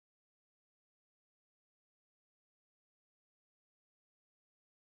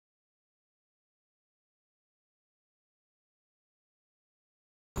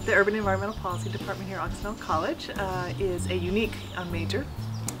The Urban Environmental Policy Department here at Occidental College is a unique major.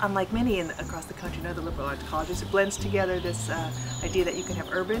 Unlike many across the country and other liberal arts colleges, it blends together this idea that you can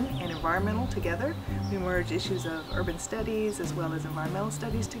have urban and environmental together. We merge issues of urban studies as well as environmental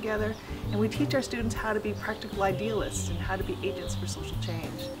studies together, and we teach our students how to be practical idealists and how to be agents for social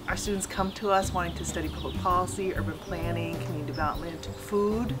change. Our students come to us wanting to study public policy, urban planning, community development,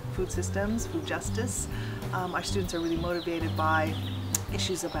 food systems, food justice. Our students are really motivated by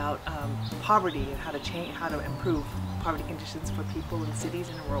issues about poverty and how to improve poverty conditions for people in cities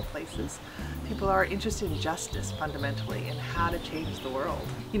and in rural places. People are interested in justice fundamentally and how to change the world.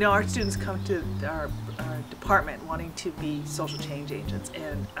 You know, our students come to our department wanting to be social change agents,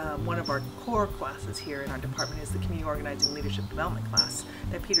 and one of our core classes here in our department is the Community Organizing Leadership Development class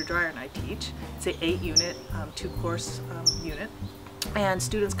that Peter Dreyer and I teach. It's an 8-unit, 2-course unit. And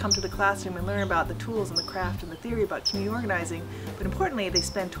students come to the classroom and learn about the tools and the craft and the theory about community organizing, but importantly they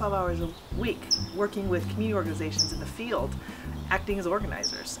spend 12 hours a week working with community organizations in the field, acting as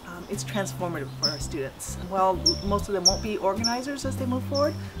organizers. It's transformative for our students. While most of them won't be organizers as they move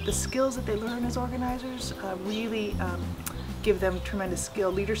forward, the skills that they learn as organizers really give them tremendous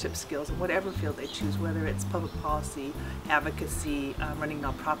leadership skills in whatever field they choose, whether it's public policy, advocacy, running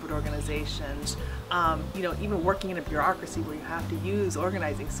nonprofit organizations, you know, even working in a bureaucracy where you have to use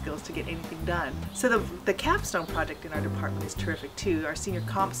organizing skills to get anything done. So the capstone project in our department is terrific too. Our senior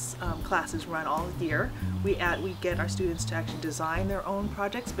comps classes run all year. We get our students to actually design their own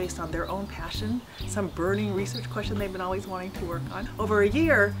projects based on their own passion, some burning research question they've been always wanting to work on. Over a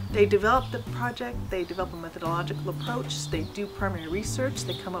year, they develop the project, they develop a methodological approach, they do primary research,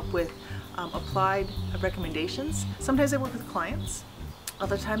 they come up with applied recommendations. Sometimes they work with clients,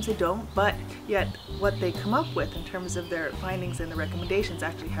 other times they don't, but yet what they come up with in terms of their findings and the recommendations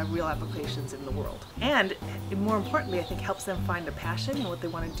actually have real applications in the world. And more importantly, I think helps them find a passion and what they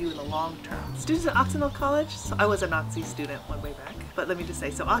want to do in the long term. Students at Occidental College, so I was an Oxy student one way back, but let me just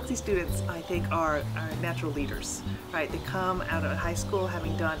say, so Oxy students I think are natural leaders, right? They come out of high school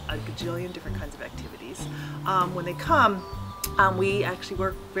having done a gajillion different kinds of activities. When they come, we actually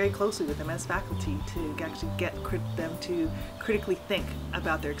work very closely with them as faculty to actually get them to critically think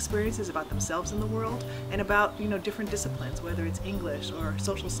about their experiences, about themselves in the world, and about, you know, different disciplines, whether it's English or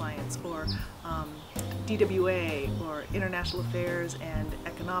social science or DWA or international affairs and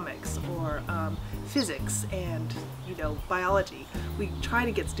economics or physics and, you know, biology. We try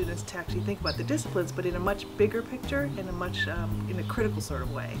to get students to actually think about the disciplines, but in a much bigger picture, in a critical sort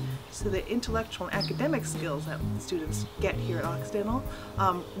of way. So the intellectual and academic skills that students get here at Occidental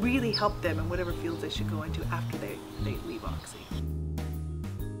really help them in whatever fields they should go into after they leave Oxy.